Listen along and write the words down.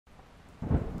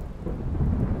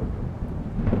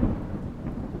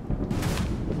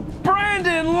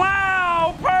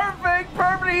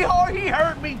he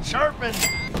heard me chirping.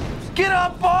 Get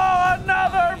up, oh,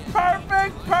 another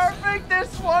perfect.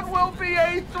 This one will be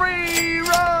a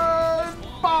 3-run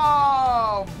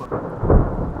bomb.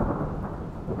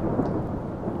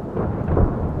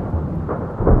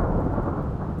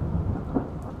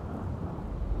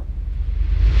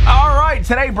 All right,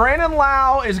 today Brandon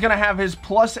Lau is going to have his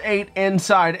 +8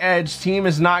 inside edge. Team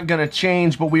is not going to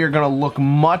change, but we are going to look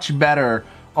much better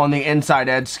on the inside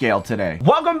edge scale today.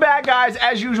 Welcome back, guys.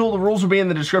 As usual, the rules will be in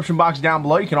the description box down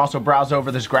below. You can also browse over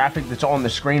this graphic that's on the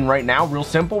screen right now. Real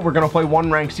simple. We're going to play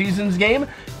one ranked seasons game.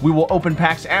 We will open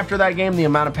packs after that game. The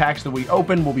amount of packs that we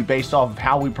open will be based off of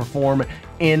how we perform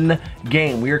in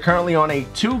game. We are currently on a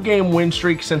 2-game win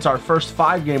streak since our first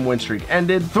 5-game win streak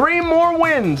ended. 3 more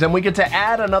wins and we get to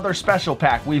add another special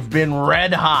pack. We've been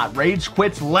red hot. Rage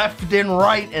quits left and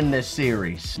right in this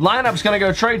series. Lineup's gonna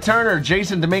go Trey Turner,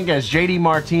 Jason Dominguez, JD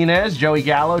Martinez, Joey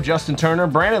Gallo, Justin Turner,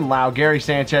 Brandon Lau, Gary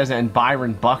Sanchez, and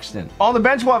Byron Buxton. On the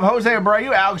bench we'll have Jose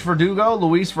Abreu, Alex Verdugo,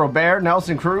 Luis Robert,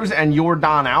 Nelson Cruz, and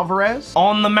Yordan Alvarez.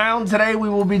 On the mound today we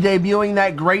will be debuting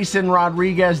that Grayson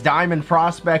Rodriguez Diamond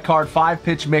Prospect card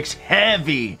 5-pitch mix.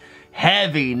 Heavy,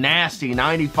 nasty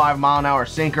 95-mile-an-hour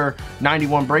sinker,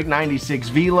 91 break, 96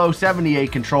 velo, 78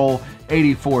 control,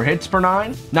 84 hits per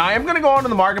 9. Now I am going to go onto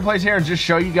the marketplace here and just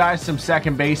show you guys some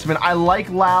second basemen. I like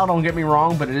Lau, don't get me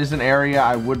wrong, but it is an area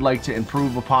I would like to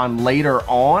improve upon later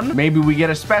on. Maybe we get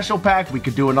a special pack. We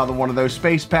could do another one of those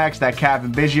space packs. That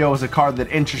Kevin Biggio is a card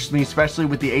that interests me, especially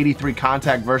with the 83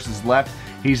 contact versus left.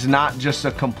 He's not just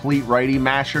a complete righty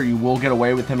masher. You will get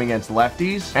away with him against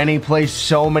lefties. And he plays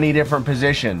so many different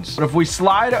positions. But if we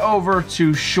slide over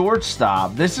to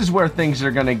shortstop, this is where things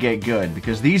are going to get good.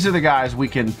 Because these are the guys we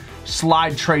can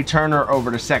slide Trey Turner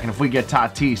over to second if we get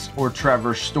Tatis or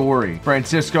Trevor Story.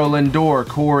 Francisco Lindor,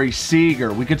 Corey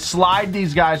Seager. We could slide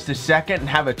these guys to second and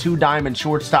have a 2-diamond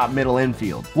shortstop middle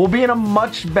infield. We'll be in a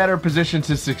much better position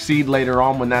to succeed later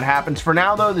on when that happens. For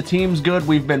now, though, the team's good.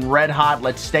 We've been red hot.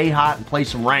 Let's stay hot and play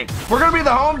some rank. We're going to be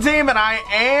the home team, and I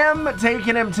am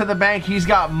taking him to the bank. He's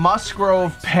got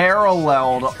Musgrove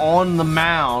paralleled on the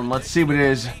mound. Let's see what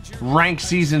his rank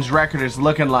seasons record is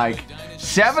looking like.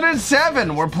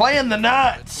 7-7. We're playing the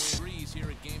nuts.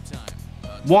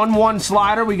 1-1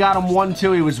 slider. We got him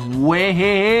 1-2. He was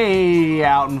way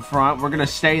out in front. We're going to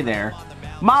stay there.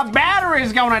 My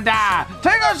battery's going to die.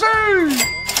 Take a seat.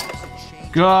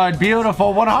 Good,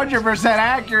 beautiful, 100%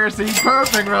 accuracy,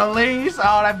 perfect release.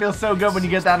 Oh, that feels so good when you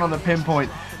get that on the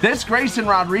pinpoint. This Grayson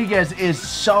Rodriguez is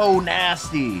so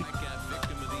nasty.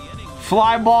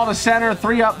 Fly ball to center,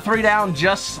 3 up, 3 down,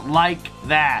 just like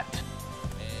that.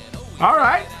 All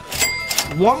right.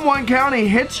 1-1 count, he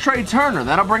hits Trey Turner.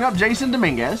 That'll bring up Jason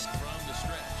Dominguez.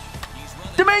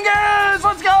 Dominguez,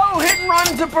 let's go. Hit and run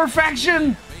to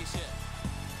perfection.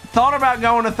 Thought about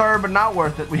going to third, but not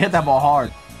worth it. We hit that ball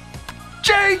hard.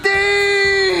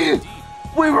 JD!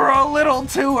 We were a little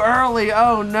too early.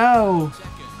 Oh, no.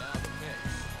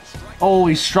 Oh,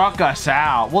 he struck us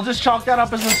out. We'll just chalk that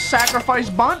up as a sacrifice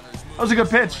bunt. That was a good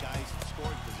pitch.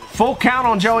 Full count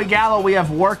on Joey Gallo. We have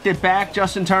worked it back.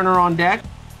 Justin Turner on deck.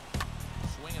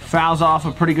 Fouls off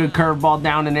a pretty good curveball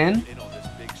down and in.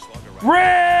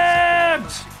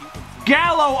 Ripped!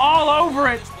 Gallo all over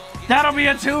it. That'll be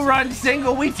a 2-run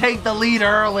single. We take the lead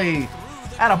early.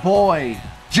 Attaboy.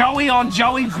 Joey on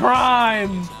Joey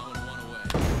crime.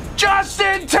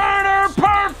 Justin Turner,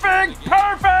 perfect.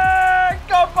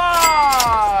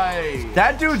 Goodbye.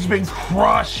 That dude's been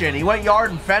crushing. He went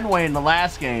yard in Fenway in the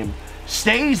last game.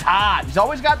 Stays hot. He's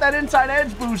always got that inside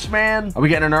edge boost, man. Are we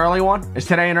getting an early one? Is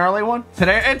today an early one?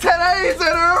 Today's an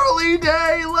early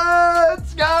day.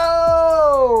 Let's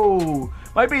go.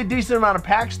 Might be a decent amount of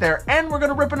packs there, and we're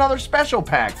gonna rip another special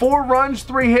pack. 4 runs,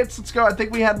 3 hits. Let's go. I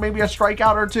think we had maybe a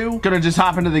strikeout or 2. Gonna just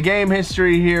hop into the game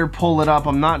history here, pull it up.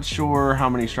 I'm not sure how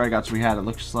many strikeouts we had. It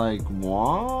looks like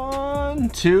 1,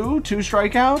 2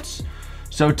 strikeouts.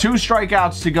 So 2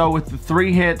 strikeouts to go with the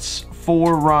 3 hits,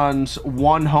 4 runs,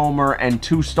 1 homer, and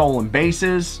 2 stolen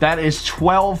bases. That is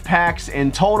 12 packs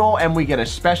in total, and we get a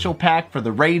special pack for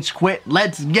the Rage Quit.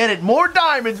 Let's get it. More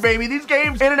diamonds, baby. These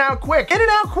games in and out quick. In and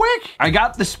out quick. I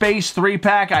got the Space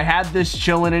 3-pack. I had this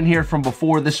chilling in here from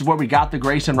before. This is where we got the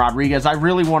Grayson Rodriguez. I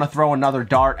really want to throw another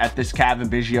dart at this Kevin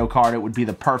Biggio card. It would be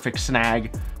the perfect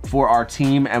snag for our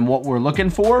team and what we're looking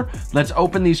for. Let's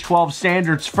open these 12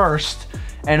 standards first,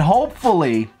 and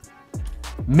hopefully,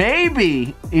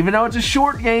 maybe, even though it's a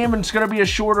short game and it's going to be a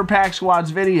shorter Pack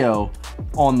Squads video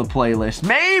on the playlist,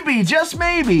 maybe, just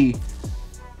maybe,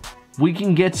 we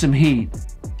can get some heat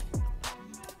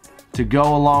to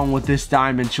go along with this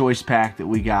Diamond Choice Pack that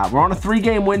we got. We're on a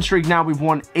 3-game win streak now. We've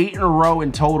won 8 in a row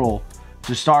in total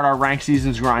to start our ranked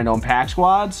seasons grind on Pack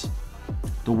Squads.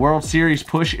 The World Series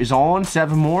push is on.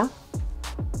 7 more.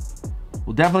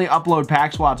 We'll definitely upload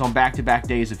pack squads on back-to-back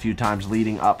days a few times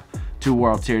leading up to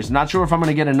World Series. Not sure if I'm going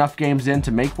to get enough games in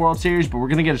to make World Series, but we're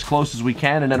going to get as close as we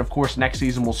can. And then, of course, next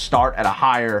season we'll start at a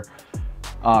higher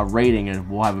rating, and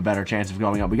we'll have a better chance of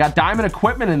going up. We got diamond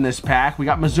equipment in this pack. We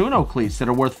got Mizuno cleats that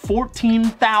are worth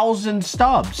 14,000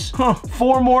 stubs. Huh.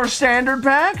 4 more standard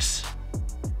packs?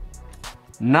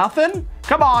 Nothing?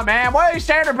 Come on, man. Why these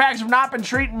standard packs have not been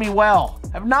treating me well?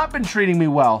 Have not been treating me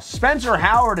well. Spencer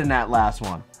Howard in that last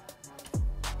one.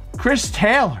 Chris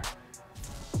Taylor.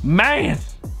 Man.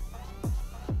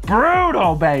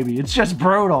 Brutal, baby. It's just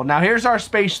brutal. Now, here's our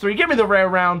space 3. Give me the rare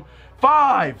round.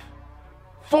 5,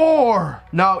 4.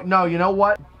 No, you know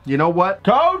what? You know what?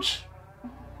 Coach?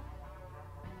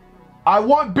 I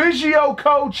want Biggio,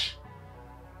 coach.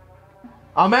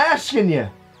 I'm asking you.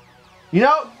 You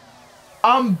know,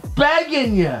 I'm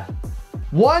begging you.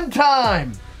 One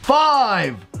time.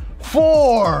 5,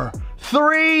 4,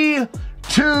 3,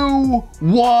 2,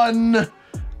 1.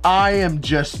 I am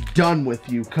just done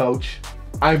with you, coach.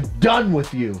 I'm done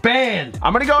with you. Banned.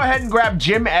 I'm going to go ahead and grab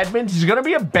Jim Edmonds. He's going to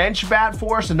be a bench bat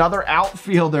for us, another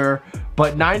outfielder,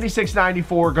 but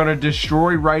 96-94 going to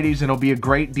destroy righties, and he'll be a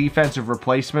great defensive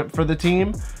replacement for the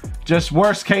team. Just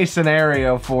worst case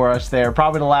scenario for us there.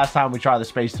 Probably the last time we try the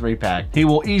Space 3 pack. He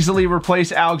will easily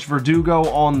replace Alex Verdugo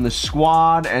on the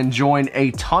squad and join a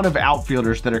ton of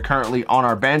outfielders that are currently on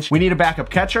our bench. We need a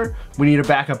backup catcher, we need a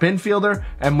backup infielder,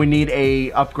 and we need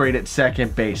a upgrade at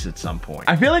second base at some point.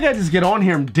 I feel like I just get on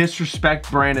here and disrespect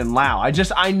Brandon Lau.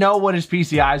 I know what his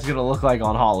PCI is going to look like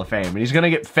on Hall of Fame, and he's going to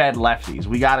get fed lefties.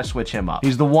 We got to switch him up.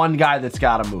 He's the one guy that's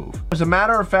got to move. As a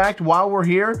matter of fact, while we're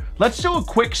here, let's do a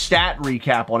quick stat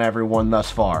recap on everyone thus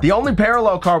far. The only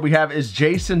parallel card we have is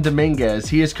Jason Dominguez.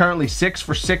 He is currently 6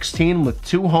 for 16 with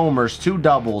 2 homers, 2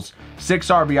 doubles, 6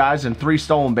 RBIs, and 3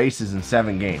 stolen bases in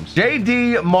 7 games.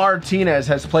 JD Martinez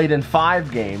has played in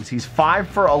 5 games. He's 5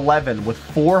 for 11 with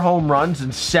 4 home runs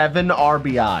and 7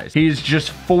 RBIs. He's just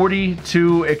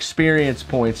 42 experience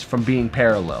points from being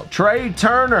paralleled. Trey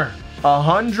Turner,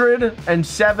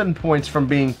 107 points from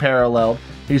being paralleled.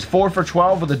 He's 4 for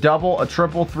 12 with a double, a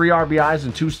triple, 3 RBIs,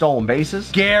 and 2 stolen bases.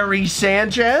 Gary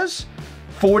Sanchez,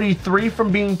 43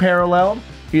 from being paralleled.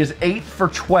 He is 8 for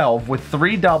 12 with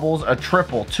 3 doubles, a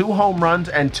triple, 2 home runs,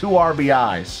 and 2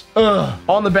 RBIs.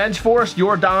 On the bench for us,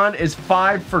 Jordan is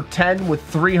 5 for 10 with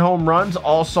 3 home runs,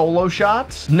 all solo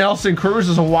shots. Nelson Cruz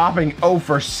is a whopping 0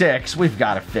 for 6. We've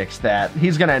got to fix that.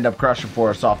 He's going to end up crushing for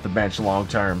us off the bench long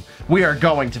term. We are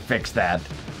going to fix that.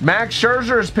 Max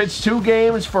Scherzer has pitched 2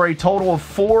 games for a total of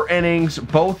 4 innings,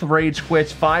 both rage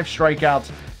quits, 5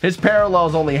 strikeouts. His parallel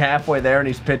is only halfway there, and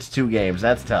he's pitched 2 games.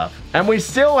 That's tough. And we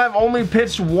still have only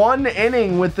pitched 1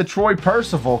 inning with the Troy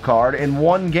Percival card in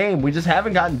 1 game. We just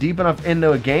haven't gotten deep enough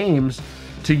into games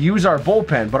to use our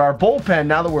bullpen. But our bullpen,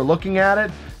 now that we're looking at it,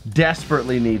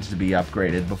 desperately needs to be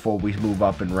upgraded before we move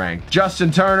up in rank. Justin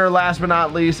Turner, last but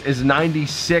not least, is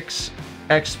 96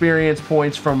 experience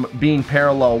points from being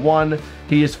parallel 1.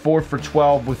 He is 4 for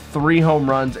 12 with 3 home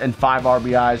runs and 5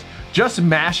 RBIs. Just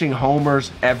mashing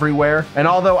homers everywhere. And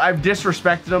although I've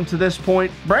disrespected him to this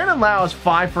point, Brandon Lau is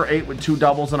 5 for 8 with 2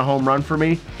 doubles and a home run for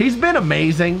me. He's been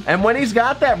amazing. And when he's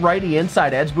got that righty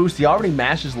inside edge boost, he already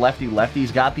mashes lefty-lefty.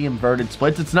 He's got the inverted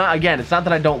splits. It's not, again, it's not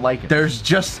that I don't like it. There's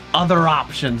just other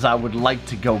options I would like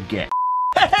to go get.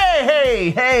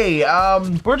 Hey,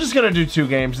 we're just gonna do 2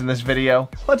 games in this video.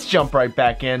 Let's jump right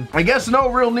back in. I guess no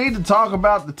real need to talk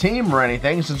about the team or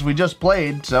anything since we just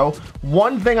played. So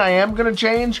one thing I am gonna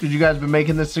change, because you guys have been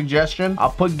making this suggestion, I'll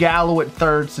put Gallo at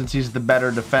 3rd since he's the better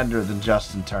defender than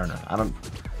Justin Turner.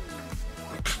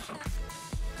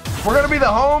 We're gonna be the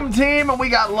home team, and we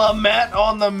got Lamet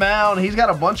on the mound. He's got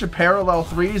a bunch of parallel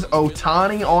 3s.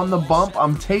 Ohtani on the bump.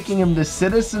 I'm taking him to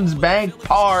Citizens Bank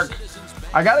Park.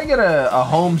 I gotta get a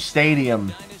home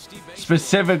stadium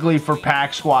specifically for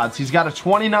pack squads. He's got a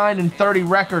 29-30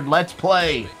 record. Let's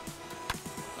play.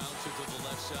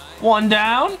 1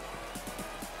 down.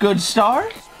 Good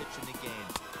start.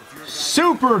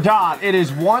 Super dot. It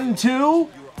is 1-2.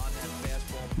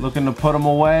 Looking to put him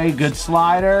away. Good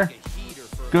slider.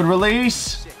 Good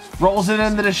release. Rolls it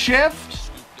into the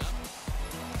shift.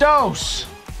 Dose.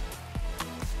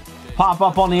 Pop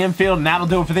up on the infield, and that'll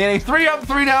do it for the inning. 3 up,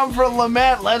 3 down for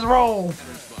Lamet. Let's roll.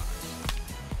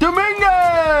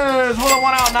 Dominguez with a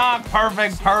 1 out knock.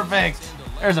 Perfect.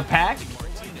 There's a pack.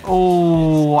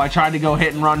 Oh, I tried to go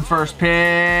hit and run first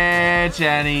pitch,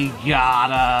 and he got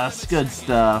us. Good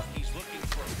stuff.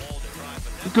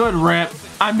 Good rip.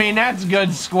 I mean, that's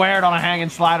good squared on a hanging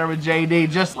slider with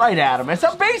JD. Just right at him. It's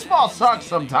a baseball sucks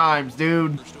sometimes,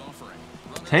 dude.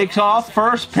 Takes off,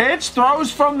 first pitch, throws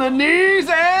from the knees,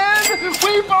 and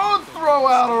we both throw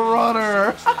out a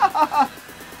runner.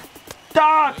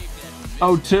 Dot.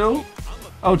 0-2.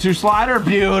 0-2 slider,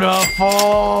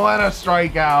 beautiful, and a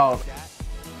strikeout.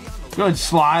 Good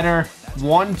slider.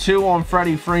 1-2 on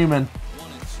Freddie Freeman.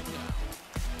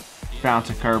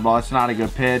 Bounce a curveball. It's not a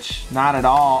good pitch. Not at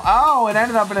all. Oh, it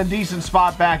ended up in a decent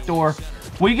spot back door.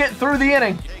 We get through the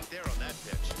inning.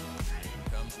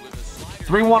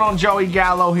 3-1 on Joey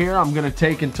Gallo here. I'm going to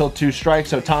take until 2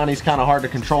 strikes. Ohtani's kind of hard to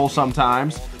control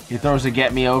sometimes. He throws a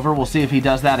get me over. We'll see if he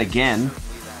does that again.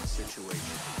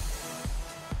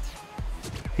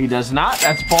 He does not.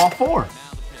 That's ball 4.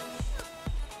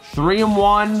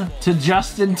 3-1 to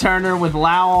Justin Turner with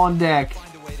Lau on deck.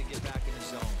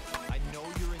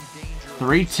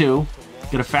 3-2.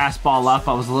 Get a fastball up.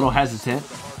 I was a little hesitant.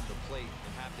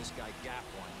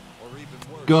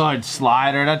 Good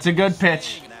slider. That's a good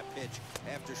pitch.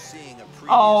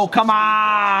 Oh, come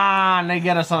on. They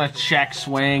get us on a check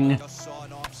swing.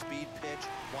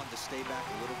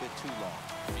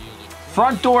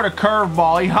 Front door to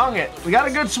curveball. He hung it. We got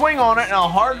a good swing on it and a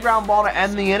hard ground ball to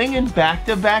end the inning and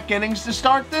back-to-back innings to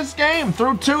start this game.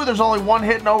 Through 2, there's only 1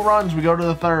 hit, no runs. We go to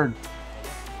the 3rd.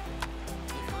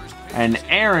 And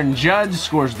Aaron Judge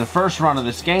scores the first run of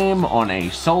this game on a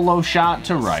solo shot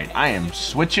to right. I am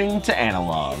switching to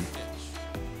analog.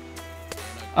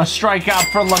 A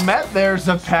strikeout for Lamet. There's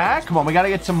a pack. Come on, we got to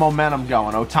get some momentum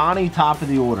going. Ohtani, top of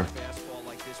the order.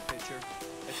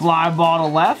 Fly ball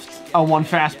to left. 0-1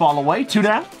 fastball away. 2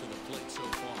 down.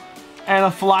 And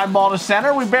a fly ball to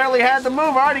center. We barely had to move.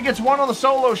 All right, he gets 1 on the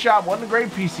solo shot. Wasn't a great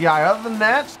PCI. Other than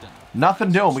that,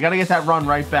 nothing doing. We got to get that run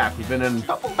right back. We've been in a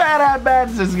couple bad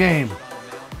at-bats this game.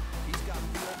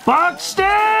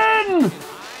 Buxton!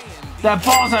 That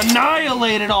ball's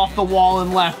annihilated off the wall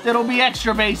and left. It'll be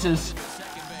extra bases.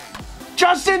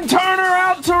 Justin Turner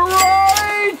out to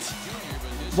right!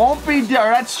 Won't be,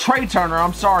 that's Trey Turner,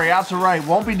 I'm sorry, out to right.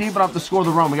 Won't be deep enough to score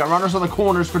the run. We got runners on the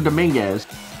corners for Dominguez.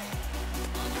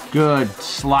 Good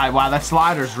slide. Wow, that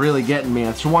slider's really getting me.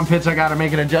 It's 1 pitch I got to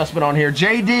make an adjustment on here.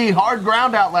 JD, hard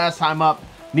ground out last time up.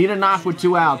 Need a knock with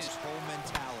 2 outs.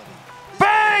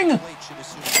 Bang!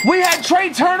 We had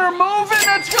Trey Turner moving.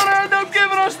 That's going to end up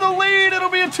giving us the lead. It'll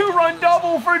be a 2-run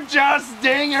double for Just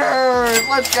Dingers.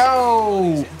 Let's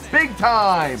go. Big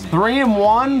time.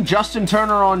 3-1. Justin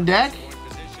Turner on deck.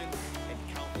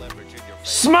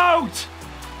 Smoked!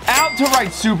 Out to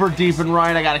right, super deep and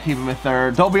right. I got to keep him at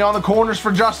 3rd. They'll be on the corners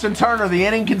for Justin Turner. The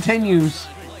inning continues.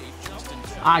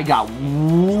 I got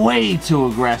way too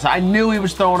aggressive. I knew he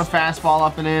was throwing a fastball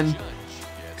up and in.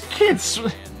 Kids,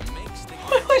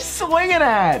 what are we swinging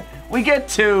at? We get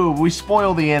 2. We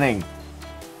spoil the inning.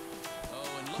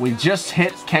 We just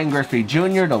hit Ken Griffey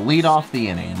Jr. to lead off the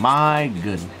inning. My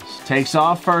goodness. Takes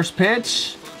off first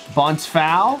pitch. Bunts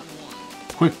foul.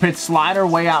 Quick pitch slider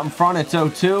way out in front. It's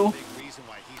 0-2.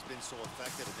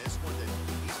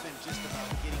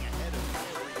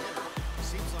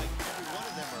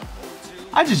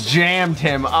 I just jammed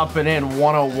him up and in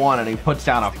 101 and he puts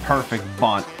down a perfect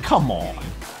bunt. Come on.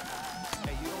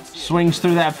 Swings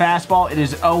through that fastball. It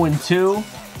is 0-2.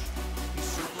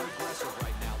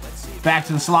 Back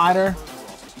to the slider.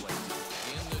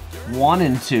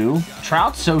 1-2.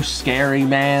 Trout's so scary,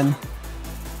 man.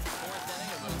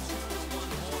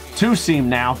 2-seam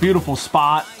now. Beautiful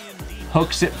spot.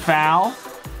 Hooks it foul.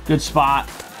 Good spot.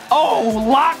 Oh,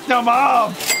 locked him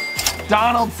up.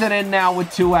 Donaldson in now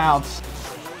with 2 outs.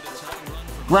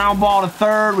 Ground ball to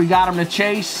 3rd. We got him to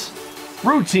chase.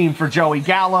 Routine for Joey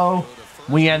Gallo.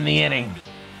 We end the inning.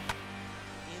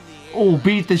 Oh,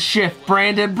 beat the shift,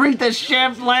 Brandon. Beat the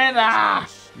shift, Len. Ah,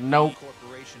 nope.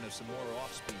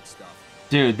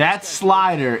 Dude, that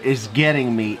slider is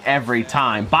getting me every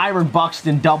time. Byron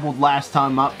Buxton doubled last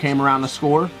time up, came around to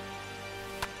score.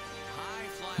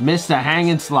 Missed a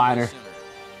hanging slider.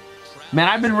 Man,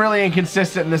 I've been really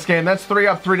inconsistent in this game. That's 3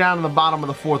 up, 3 down in the bottom of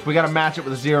the 4th. We got to match it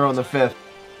with a 0 in the 5th.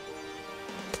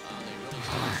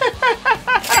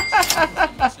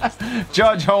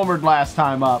 Judge homered last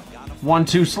time up.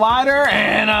 1-2 slider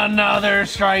and another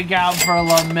strikeout for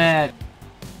Lamet.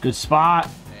 Good spot.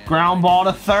 Ground ball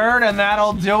to 3rd, and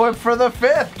that'll do it for the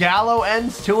 5th. Gallo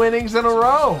ends 2 innings in a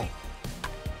row.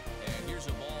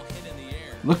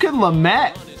 Look at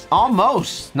Lamet.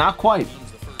 Almost. Not quite.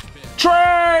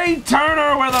 Trey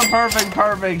Turner with a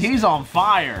perfect. He's on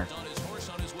fire.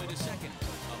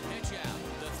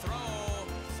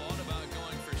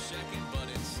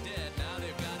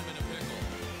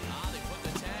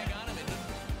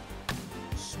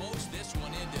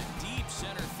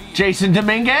 Jason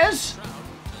Dominguez.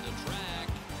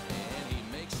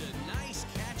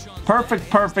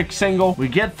 Perfect single. We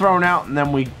get thrown out, and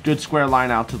then we good square line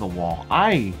out to the wall.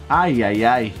 Aye.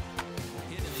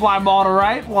 Fly ball to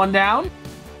right, 1 down.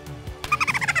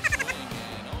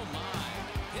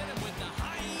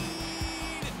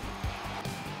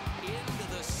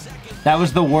 That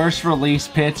was the worst release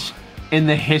pitch in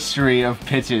the history of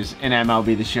pitches in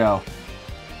MLB The Show.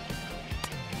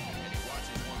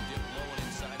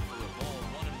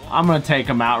 I'm going to take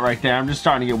him out right there. I'm just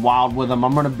starting to get wild with him.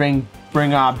 I'm going to bring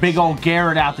big old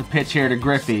Garrett out to pitch here to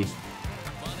Griffey.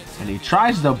 And he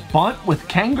tries to bunt with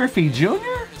Ken Griffey Jr.?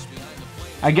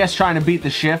 I guess trying to beat the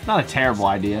shift. Not a terrible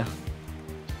idea.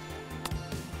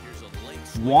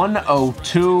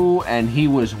 102, and he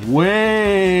was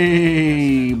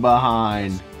way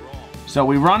behind. So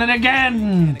we run it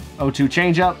again. 0-2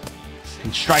 changeup.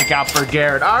 And strikeout for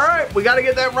Garrett. All right, we got to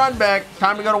get that run back.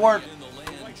 Time to go to work.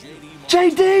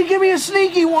 JD, give me a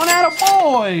sneaky one.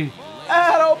 Attaboy.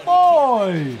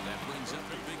 Attaboy.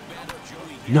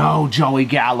 No, Joey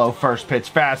Gallo, first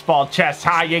pitch fastball, chest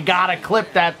high. You got to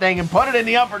clip that thing and put it in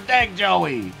the upper deck,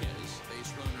 Joey.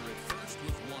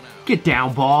 Get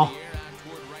down, ball.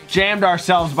 Jammed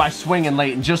ourselves by swinging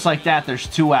late, and just like that, there's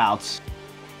 2 outs.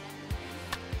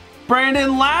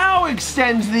 Brandon Lau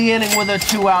extends the inning with a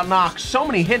 2-out knock. So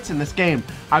many hits in this game.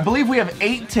 I believe we have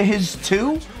 8 to his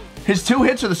 2. His 2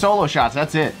 hits are the solo shots.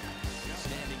 That's it.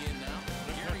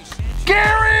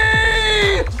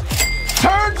 Gary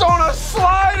turns on a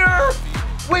slider.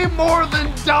 We more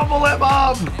than double him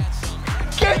up.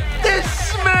 Get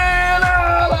this man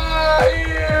out of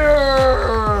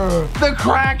here. The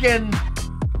Kraken.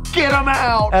 Get him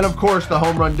out. And of course, the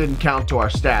home run didn't count to our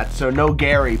stats, so no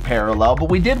Gary parallel. But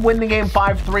we did win the game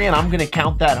 5-3, and I'm going to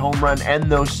count that home run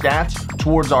and those stats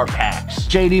towards our packs.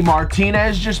 JD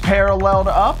Martinez just paralleled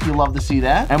up. You love to see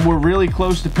that. And we're really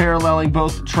close to paralleling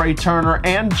both Trey Turner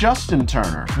and Justin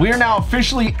Turner. We are now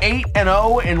officially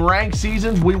 8-0 in ranked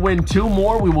seasons. We win 2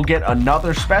 more, we will get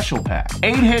another special pack.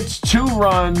 8 hits, 2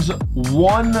 runs,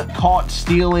 1 caught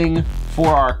stealing. For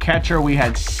our catcher, we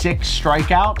had 6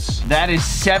 strikeouts. That is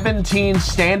 17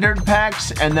 standard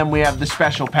packs, and then we have the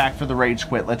special pack for the Rage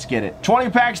Quit. Let's get it. 20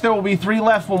 packs, there will be 3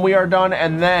 left when we are done,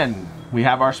 and then we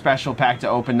have our special pack to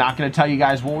open. Not gonna tell you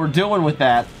guys what we're doing with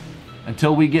that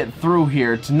until we get through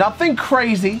here. It's nothing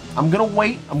crazy. I'm gonna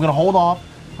wait, I'm gonna hold off.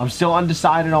 I'm still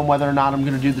undecided on whether or not I'm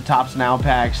gonna do the Tops Now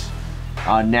packs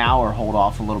now or hold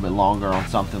off a little bit longer on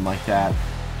something like that.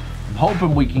 I'm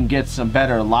hoping we can get some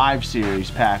better live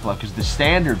series pack luck because the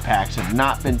standard packs have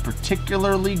not been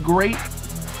particularly great.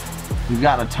 We've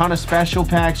got a ton of special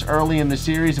packs early in the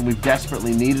series, and we've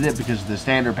desperately needed it because the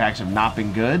standard packs have not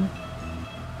been good.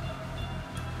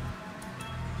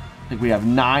 I think we have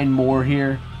 9 more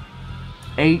here,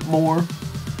 8 more, and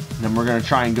then we're going to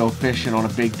try and go fishing on a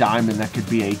big diamond that could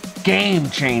be a game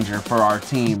changer for our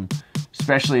team,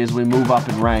 especially as we move up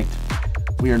in ranked.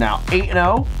 We are now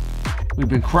 8-0. We've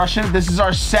been crushing it. This is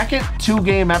our second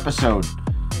 2-game episode.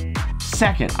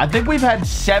 Second. I think we've had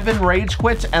 7 rage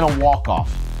quits and a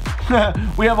walk-off.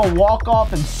 We have a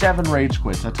walk-off and 7 rage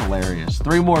quits. That's hilarious.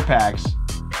 3 more packs.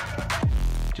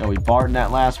 Joey Barton,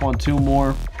 that last one. 2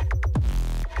 more.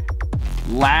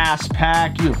 Last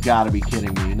pack. You've got to be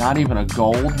kidding me. Not even a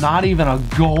gold. Not even a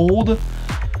gold.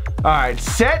 All right,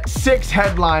 set 6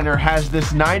 headliner has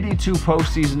this 92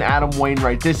 postseason Adam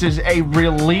Wainwright. This is a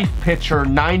relief pitcher,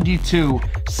 92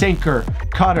 sinker,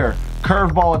 cutter,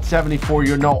 curveball at 74.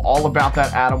 You'll know all about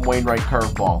that Adam Wainwright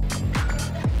curveball.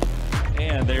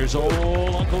 And there's old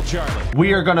Uncle Charlie.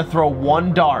 We are going to throw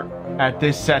 1 dart at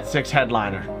this set 6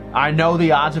 headliner. I know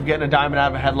the odds of getting a diamond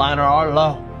out of a headliner are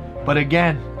low, but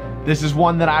again, this is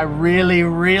one that I really,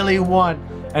 really want,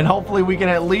 and hopefully we can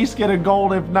at least get a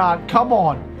gold. If not, come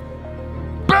on.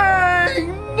 Bang!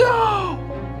 No!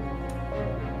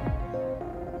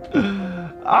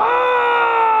 Ah!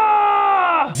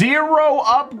 0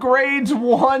 upgrades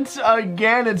once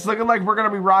again. It's looking like we're going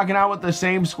to be rocking out with the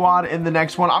same squad in the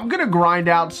next one. I'm going to grind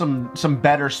out some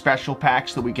better special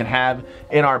packs that we can have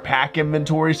in our pack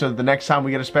inventory so that the next time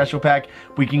we get a special pack,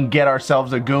 we can get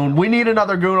ourselves a goon. We need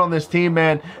another goon on this team,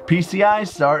 man. PCI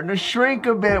is starting to shrink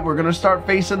a bit. We're going to start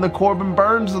facing the Corbin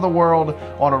Burns of the world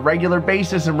on a regular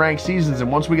basis in ranked seasons,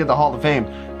 and once we get the Hall of Fame,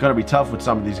 going to be tough with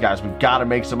some of these guys. We've got to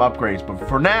make some upgrades, but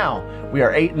for now, we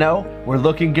are 8-0. We're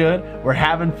looking good. We're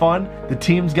having fun. The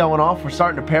team's going off. We're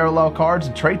starting to parallel cards,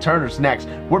 and Trey Turner's next.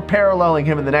 We're paralleling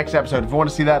him in the next episode. If you want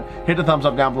to see that, hit the thumbs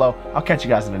up down below. I'll catch you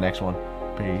guys in the next one.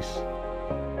 Peace.